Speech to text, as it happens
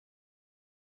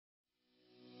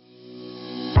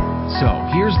So,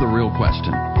 here's the real question.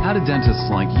 How do dentists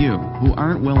like you, who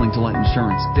aren't willing to let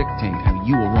insurance dictate how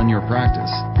you will run your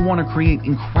practice, who want to create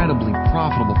incredibly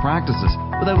profitable practices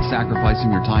without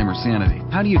sacrificing your time or sanity,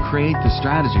 how do you create the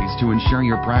strategies to ensure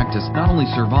your practice not only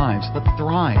survives, but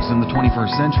thrives in the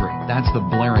 21st century? That's the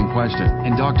blaring question,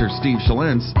 and Dr. Steve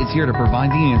Schlintz is here to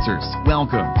provide the answers.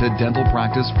 Welcome to Dental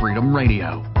Practice Freedom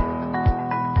Radio.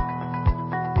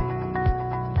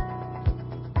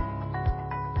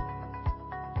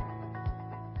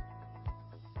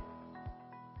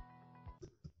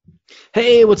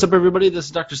 Hey, what's up, everybody? This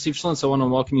is Dr. Steve Schlintz. I want to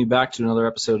welcome you back to another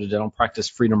episode of Dental Practice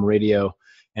Freedom Radio.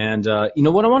 And,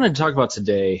 what I wanted to talk about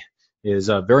today is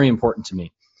very important to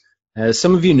me. As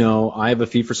some of you know, I have a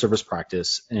fee-for-service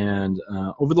practice, and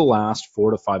over the last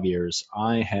 4 to 5 years,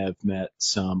 I have met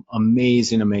some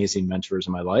amazing mentors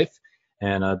in my life.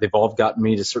 And they've all gotten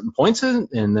me to certain points, and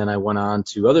then I went on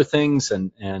to other things.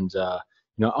 And I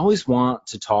always want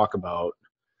to talk about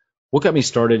what got me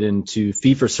started into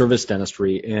fee-for-service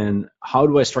dentistry and how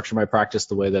do I structure my practice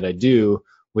the way that I do,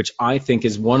 which I think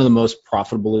is one of the most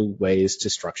profitable ways to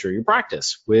structure your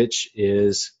practice, which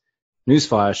is,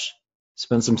 newsflash,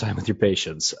 spend some time with your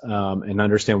patients and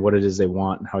understand what it is they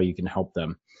want and how you can help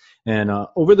them. And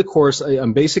over the course,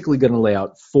 I'm basically going to lay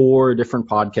out 4 different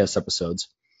podcast episodes,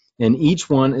 and each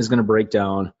one is going to break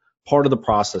down part of the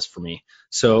process for me.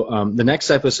 So the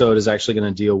next episode is actually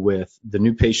going to deal with the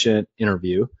new patient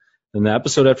interview. And the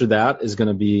episode after that is going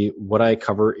to be what I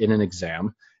cover in an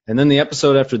exam. And then the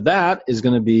episode after that is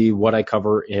going to be what I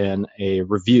cover in a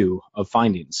review of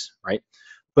findings, right?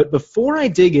 But before I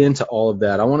dig into all of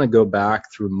that, I want to go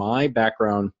back through my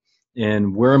background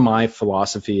and where my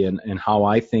philosophy and how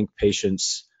I think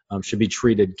patients should be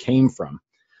treated came from.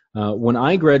 When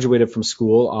I graduated from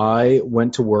school, I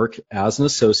went to work as an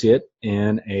associate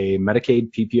in a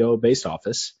Medicaid PPO-based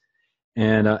office,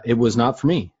 and it was not for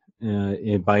me.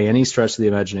 By any stretch of the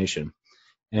imagination.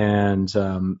 And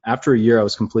after a year, I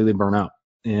was completely burnt out.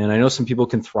 And I know some people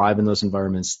can thrive in those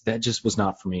environments. That just was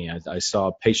not for me. I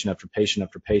saw patient after patient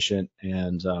after patient,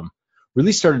 and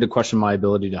really started to question my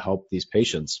ability to help these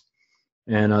patients.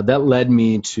 And that led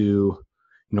me to,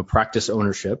 practice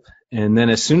ownership. And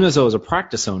then as soon as I was a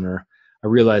practice owner, I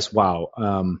realized, wow,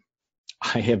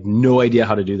 I have no idea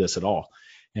how to do this at all.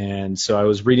 And so I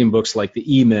was reading books like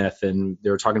The E-Myth, and they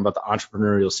were talking about the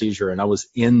entrepreneurial seizure, and I was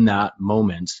in that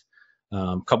moment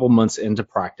a couple months into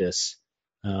practice,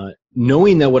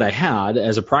 knowing that what I had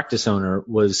as a practice owner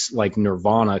was like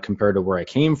nirvana compared to where I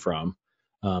came from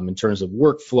in terms of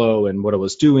workflow and what I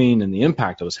was doing and the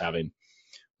impact I was having.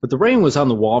 But the writing was on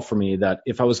the wall for me that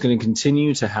if I was going to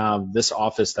continue to have this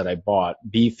office that I bought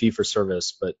be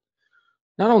fee-for-service, but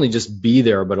not only just be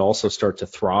there, but also start to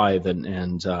thrive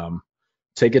and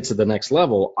take it to the next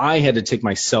level, I had to take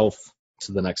myself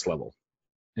to the next level.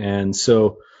 And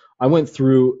so I went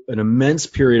through an immense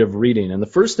period of reading. And the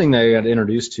first thing that I got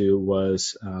introduced to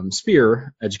was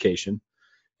SPEAR education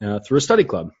through a study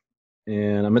club.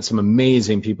 And I met some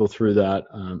amazing people through that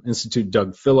institute.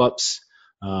 Doug Phillips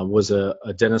was a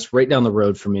dentist right down the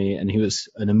road for me. And he was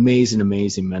an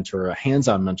amazing mentor, a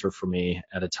hands-on mentor for me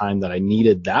at a time that I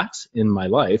needed that in my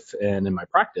life and in my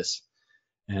practice.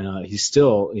 And he's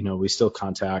still, we still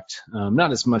contact,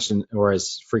 not as much or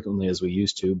as frequently as we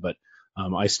used to, but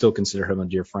I still consider him a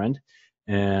dear friend.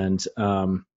 And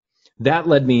that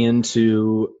led me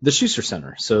into the Schuster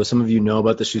Center. So some of you know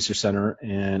about the Schuster Center,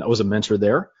 and I was a mentor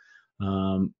there.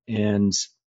 And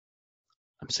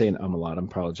I'm saying a lot. I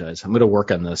apologize. I'm going to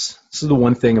work on this. This is the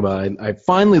one thing about it. I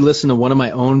finally listened to one of my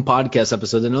own podcast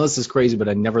episodes. I know this is crazy, but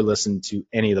I never listened to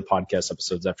any of the podcast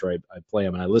episodes after I play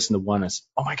them. And I listened to one. I said,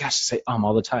 oh my gosh, I say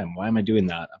all the time. Why am I doing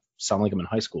that? I sound like I'm in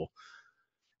high school.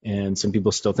 And some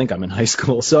people still think I'm in high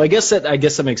school. So I guess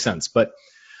that makes sense. But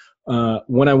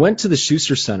when I went to the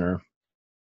Schuster Center,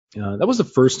 that was the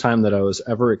first time that I was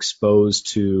ever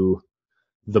exposed to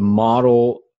the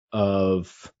model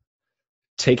of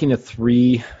taking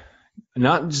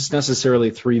not just necessarily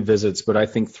 3 visits, but I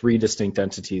think 3 distinct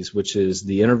entities, which is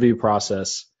the interview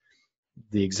process,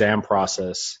 the exam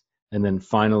process, and then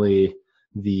finally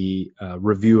the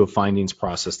review of findings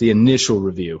process, the initial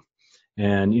review.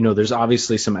 And, there's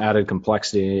obviously some added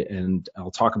complexity, and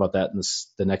I'll talk about that in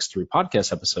the next 3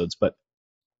 podcast episodes, but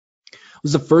it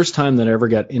was the first time that I ever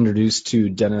got introduced to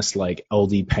dentists like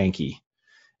L.D. Pankey.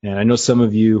 And I know some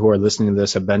of you who are listening to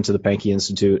this have been to the Pankey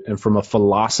Institute, and from a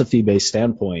philosophy-based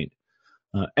standpoint,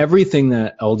 everything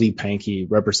that L.D. Pankey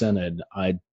represented,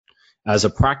 as a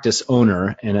practice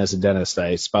owner and as a dentist,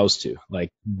 I espoused to.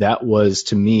 Like, that was,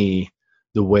 to me,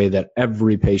 the way that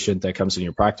every patient that comes in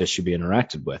your practice should be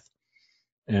interacted with.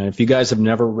 And if you guys have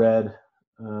never read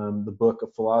the book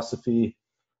of philosophy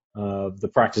of the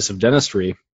practice of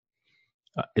dentistry.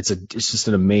 It's just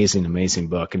an amazing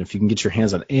book. And if you can get your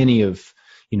hands on any of,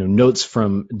 notes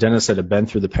from dentists that have been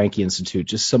through the Pankey Institute,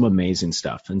 just some amazing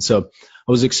stuff. And so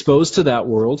I was exposed to that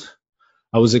world.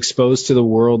 I was exposed to the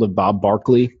world of Bob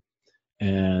Barkley.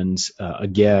 And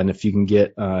again, if you can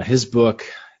get his book,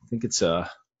 I think it's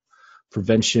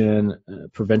prevention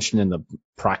in the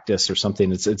practice or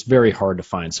something. It's very hard to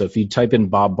find. So if you type in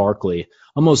Bob Barkley,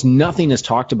 almost nothing is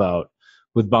talked about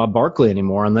with Bob Barkley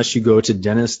anymore, unless you go to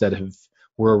dentists that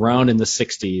were around in the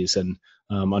 60s. And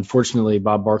unfortunately,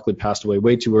 Bob Barkley passed away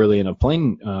way too early in a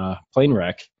plane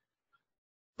wreck.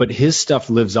 But his stuff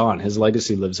lives on. His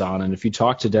legacy lives on. And if you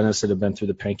talk to dentists that have been through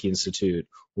the Pankey Institute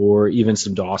or even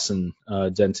some Dawson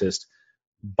dentists,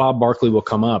 Bob Barkley will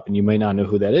come up, and you may not know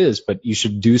who that is, but you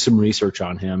should do some research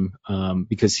on him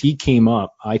because he came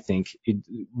up, I think,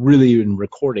 really in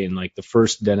recording, like the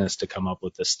first dentist to come up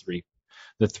with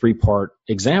the three-part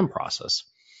exam process.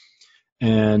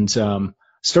 And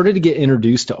started to get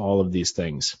introduced to all of these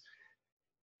things.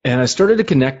 And I started to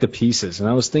connect the pieces. And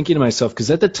I was thinking to myself,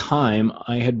 because at the time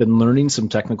I had been learning some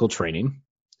technical training.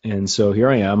 And so here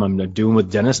I am, I'm doing what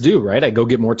dentists do, right? I go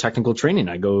get more technical training.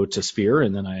 I go to Spear,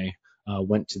 and then I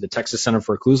went to the Texas Center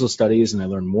for Occlusal Studies, and I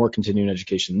learned more continuing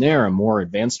education there and more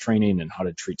advanced training and how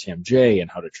to treat TMJ and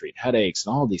how to treat headaches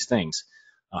and all these things,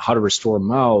 how to restore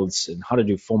mouths and how to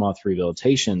do full mouth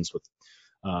rehabilitations with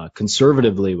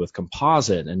conservatively with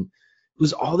composite. And it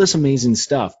was all this amazing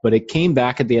stuff, but it came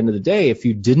back at the end of the day. If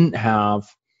you didn't have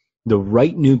the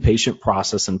right new patient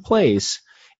process in place,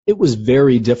 it was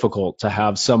very difficult to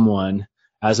have someone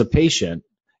as a patient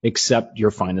accept your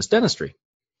finest dentistry.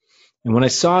 And when I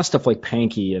saw stuff like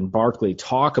Pankey and Barkley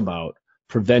talk about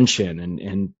prevention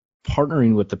and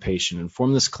partnering with the patient and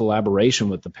form this collaboration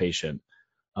with the patient,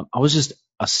 I was just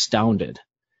astounded.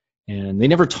 And they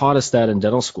never taught us that in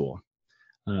dental school.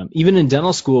 Even in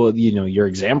dental school, your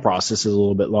exam process is a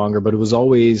little bit longer, but it was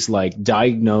always like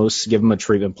diagnose, give them a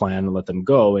treatment plan, and let them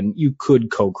go. And you could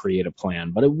co-create a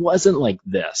plan, but it wasn't like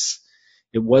this.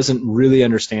 It wasn't really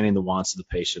understanding the wants of the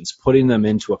patients, putting them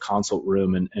into a consult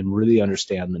room and really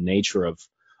understand the nature of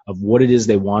what it is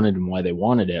they wanted and why they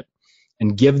wanted it,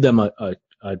 and give them a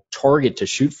target to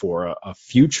shoot for, a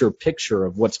future picture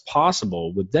of what's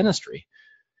possible with dentistry.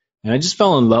 And I just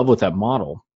fell in love with that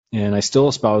model. And I still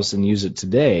espouse and use it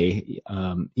today,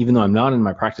 even though I'm not in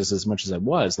my practice as much as I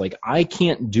was. Like, I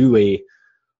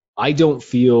don't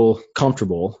feel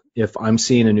comfortable if I'm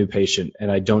seeing a new patient and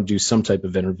I don't do some type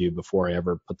of interview before I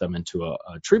ever put them into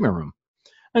a treatment room.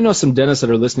 I know some dentists that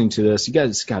are listening to this, you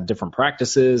guys got different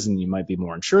practices and you might be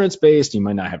more insurance-based, you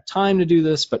might not have time to do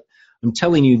this, but I'm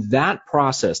telling you that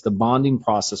process, the bonding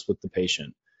process with the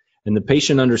patient, and the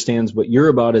patient understands what you're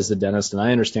about as a dentist, and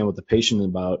I understand what the patient is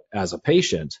about as a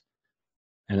patient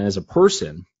and as a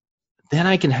person, then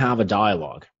I can have a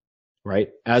dialogue, right?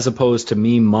 As opposed to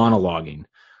me monologuing,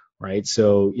 right?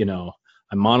 So,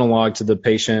 I monologue to the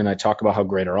patient, I talk about how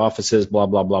great our office is, blah,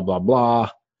 blah, blah, blah, blah,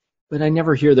 but I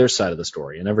never hear their side of the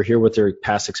story. I never hear what their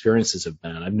past experiences have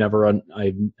been. I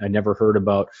never heard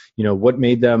about, what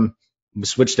made them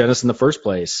switch dentists in the first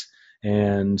place,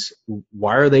 and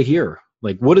why are they here?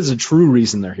 Like, what is the true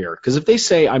reason they're here? Because if they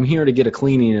say, I'm here to get a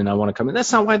cleaning and I want to come in,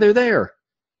 that's not why they're there.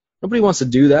 Nobody wants to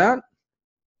do that.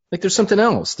 Like, there's something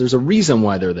else. There's a reason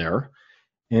why they're there.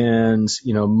 And,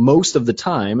 most of the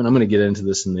time, and I'm going to get into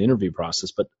this in the interview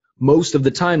process, but most of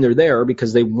the time they're there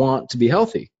because they want to be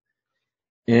healthy.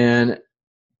 And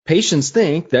patients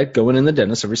think that going in the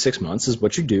dentist every 6 months is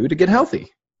what you do to get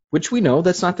healthy, which we know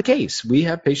that's not the case. We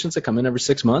have patients that come in every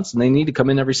 6 months and they need to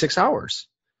come in every 6 hours.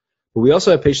 But we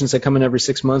also have patients that come in every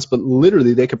 6 months, but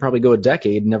literally they could probably go a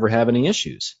decade and never have any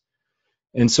issues.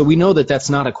 And so we know that that's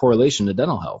not a correlation to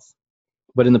dental health.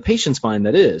 But in the patient's mind,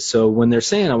 that is. So when they're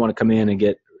saying, I want to come in and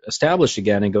get established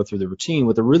again and go through the routine,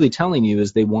 what they're really telling you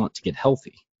is they want to get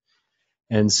healthy.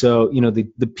 And so,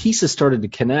 the pieces started to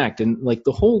connect. And like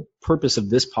the whole purpose of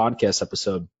this podcast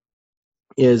episode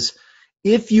is,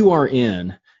 if you are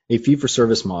in a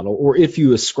fee-for-service model, or if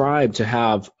you ascribe to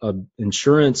have a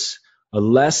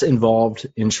less involved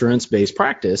insurance-based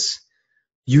practice,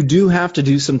 you do have to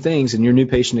do some things in your new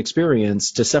patient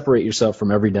experience to separate yourself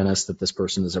from every dentist that this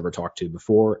person has ever talked to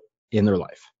before in their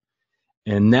life.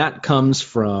 And that comes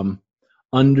from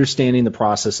understanding the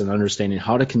process and understanding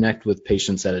how to connect with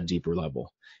patients at a deeper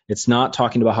level. It's not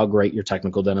talking about how great your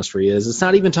technical dentistry is. It's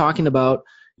not even talking about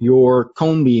your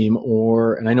cone beam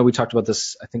and I know we talked about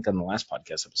this, I think, on the last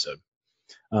podcast episode,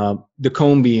 the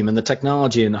cone beam and the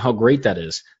technology and how great that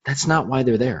is. That's not why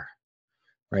they're there.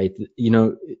 right?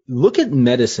 Look at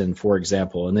medicine, for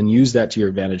example, and then use that to your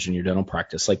advantage in your dental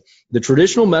practice. Like the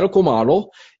traditional medical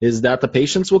model is that the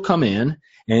patients will come in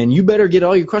and you better get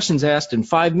all your questions asked in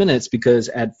 5 minutes, because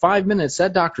at 5 minutes,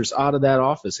 that doctor's out of that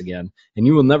office again and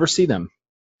you will never see them,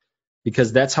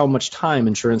 because that's how much time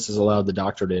insurance has allowed the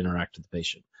doctor to interact with the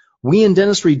patient. We in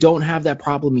dentistry don't have that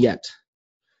problem yet.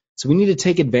 So we need to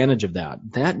take advantage of that.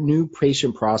 That new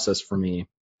patient process for me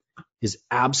is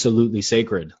absolutely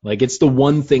sacred. Like it's the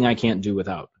one thing I can't do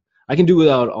without. I can do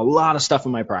without a lot of stuff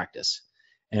in my practice.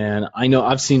 And I know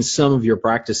I've seen some of your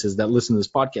practices that listen to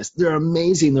this podcast. They're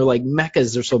amazing. They're like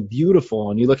meccas. They're so beautiful.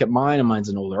 And you look at mine, and mine's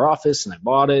an older office, and I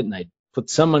bought it, and I put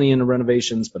some money into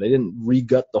renovations, but I didn't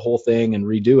re-gut the whole thing and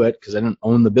redo it because I didn't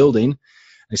own the building.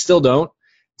 I still don't.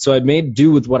 So I made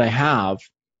do with what I have.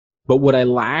 But what I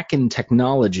lack in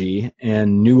technology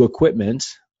and new equipment,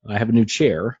 I have a new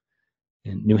chair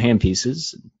and new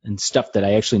handpieces and stuff that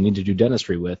I actually need to do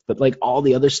dentistry with. But like all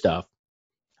the other stuff,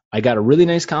 I got a really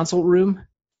nice consult room,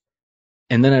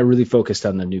 and then I really focused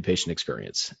on the new patient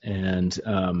experience. And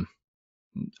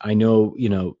I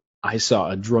know, I saw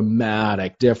a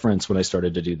dramatic difference when I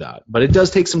started to do that. But it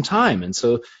does take some time. And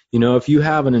so, if you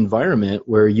have an environment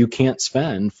where you can't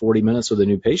spend 40 minutes with a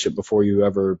new patient before you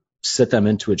ever sit them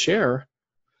into a chair,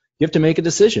 you have to make a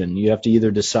decision. You have to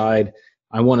either decide,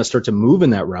 I want to start to move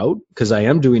in that route because I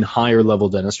am doing higher level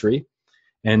dentistry.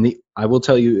 And I will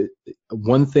tell you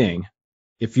one thing,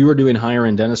 if you are doing higher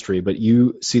end dentistry, but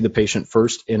you see the patient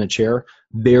first in a chair,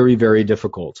 very, very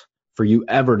difficult for you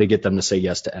ever to get them to say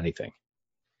yes to anything.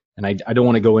 And I don't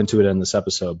want to go into it in this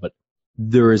episode, but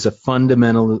there is a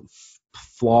fundamental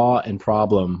flaw and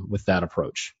problem with that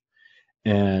approach.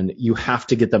 And you have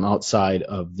to get them outside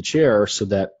of the chair so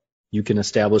that you can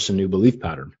establish a new belief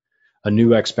pattern, a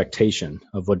new expectation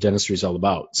of what dentistry is all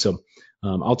about. So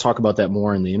I'll talk about that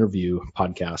more in the interview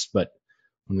podcast, but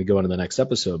when we go into the next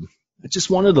episode, I just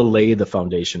wanted to lay the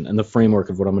foundation and the framework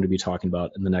of what I'm going to be talking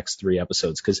about in the next 3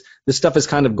 episodes, because this stuff is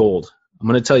kind of gold. I'm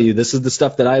going to tell you, this is the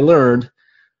stuff that I learned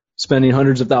spending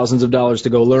hundreds of thousands of dollars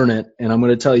to go learn it, and I'm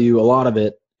going to tell you a lot of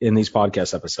it in these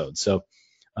podcast episodes. So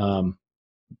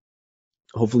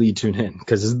hopefully you tune in,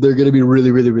 because they're going to be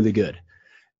really, really, really good.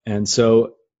 And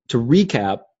so to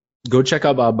recap, go check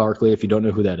out Bob Barkley if you don't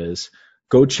know who that is.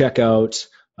 Go check out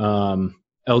LD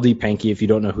Pankey if you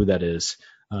don't know who that is.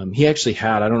 He actually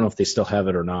had, I don't know if they still have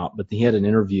it or not, but he had an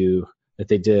interview that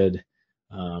they did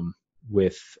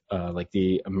with like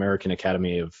the American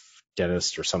Academy of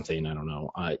Dentists or something, I don't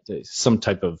know, some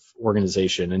type of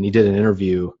organization. And he did an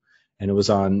interview, and it was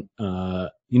on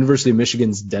University of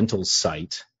Michigan's dental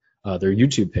site, their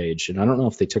YouTube page. And I don't know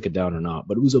if they took it down or not,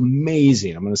 but it was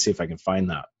amazing. I'm going to see if I can find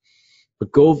that.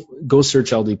 But go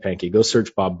search LD Pankey, go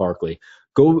search Bob Barkley,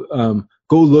 go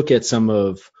look at some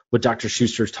of what Dr.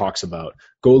 Schuster talks about.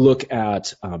 Go look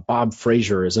at Bob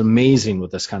Frazier is amazing with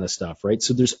this kind of stuff, right?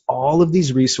 So there's all of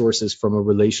these resources from a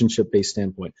relationship-based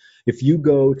standpoint. If you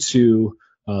go to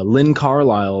Lynn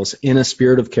Carlisle's In a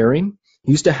Spirit of Caring,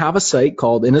 he used to have a site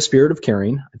called In a Spirit of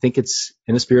Caring. I think it's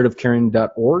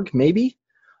inaspiritofcaring.org maybe.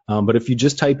 But if you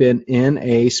just type in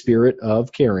a Spirit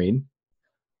of Caring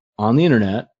on the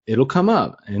internet, it'll come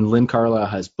up. And Lynn Carlisle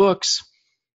has books,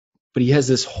 but he has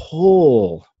this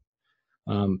whole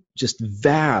just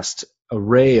vast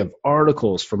array of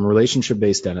articles from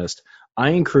relationship-based dentist.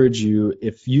 I encourage you,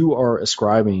 if you are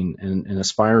ascribing and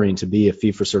aspiring to be a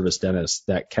fee-for-service dentist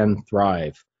that can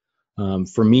thrive,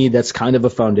 for me, that's kind of a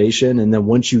foundation. And then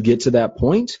once you get to that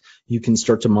point, you can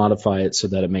start to modify it so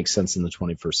that it makes sense in the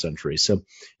 21st century. So,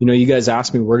 you guys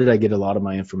asked me, where did I get a lot of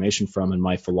my information from and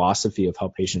my philosophy of how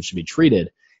patients should be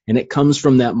treated? And it comes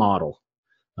from that model.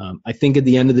 I think at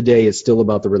the end of the day, it's still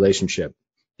about the relationship.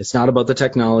 It's not about the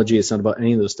technology. It's not about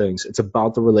any of those things. It's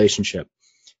about the relationship.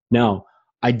 Now,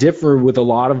 I differ with a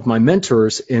lot of my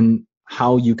mentors in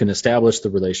how you can establish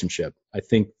the relationship. I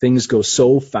think things go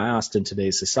so fast in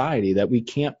today's society that we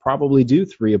can't probably do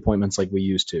 3 appointments like we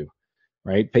used to,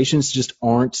 right? Patients just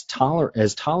aren't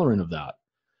as tolerant of that.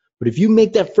 But if you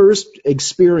make that first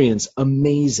experience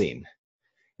amazing,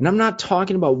 and I'm not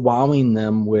talking about wowing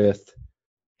them with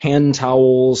hand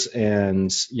towels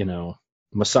and,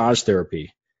 massage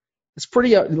therapy. It's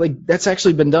pretty, that's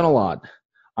actually been done a lot.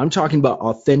 I'm talking about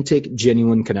authentic,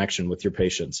 genuine connection with your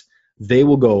patients. They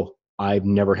will go, I've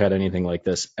never had anything like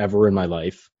this ever in my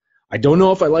life. I don't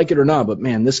know if I like it or not, but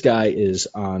man, this guy is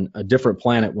on a different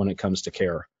planet when it comes to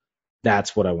care.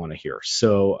 That's what I want to hear.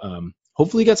 So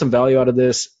hopefully you got some value out of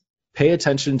this. Pay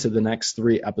attention to the next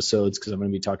 3 episodes, because I'm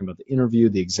going to be talking about the interview,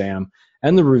 the exam,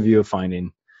 and the review of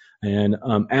finding. And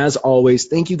as always,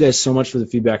 thank you guys so much for the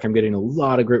feedback. I'm getting a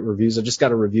lot of great reviews. I just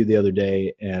got a review the other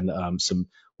day, and some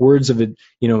words of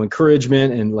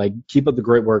encouragement and like keep up the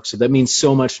great work. So that means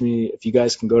so much to me. If you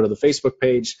guys can go to the Facebook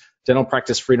page, Dental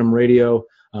Practice Freedom Radio,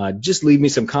 just leave me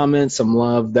some comments, some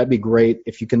love. That'd be great.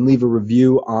 If you can leave a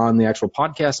review on the actual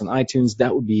podcast on iTunes,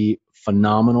 that would be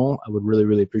phenomenal. I would really,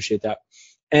 really appreciate that.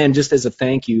 And just as a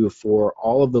thank you for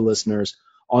all of the listeners,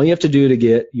 all you have to do to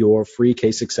get your free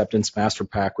case acceptance master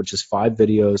pack, which is 5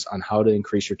 videos on how to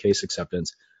increase your case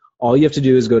acceptance, all you have to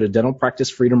do is go to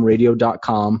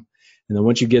dentalpracticefreedomradio.com. And then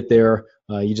once you get there,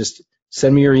 you just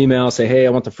send me your email, say, hey, I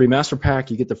want the free master pack.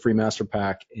 You get the free master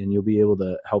pack, and you'll be able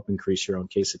to help increase your own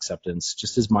case acceptance,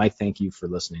 just as my thank you for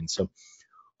listening. So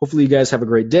hopefully you guys have a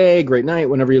great day, great night,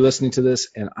 whenever you're listening to this,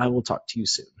 and I will talk to you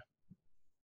soon.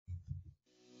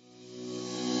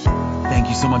 Thank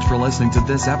you so much for listening to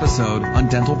this episode on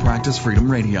Dental Practice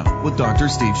Freedom Radio with Dr.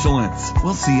 Steve Schlintz.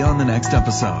 We'll see you on the next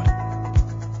episode.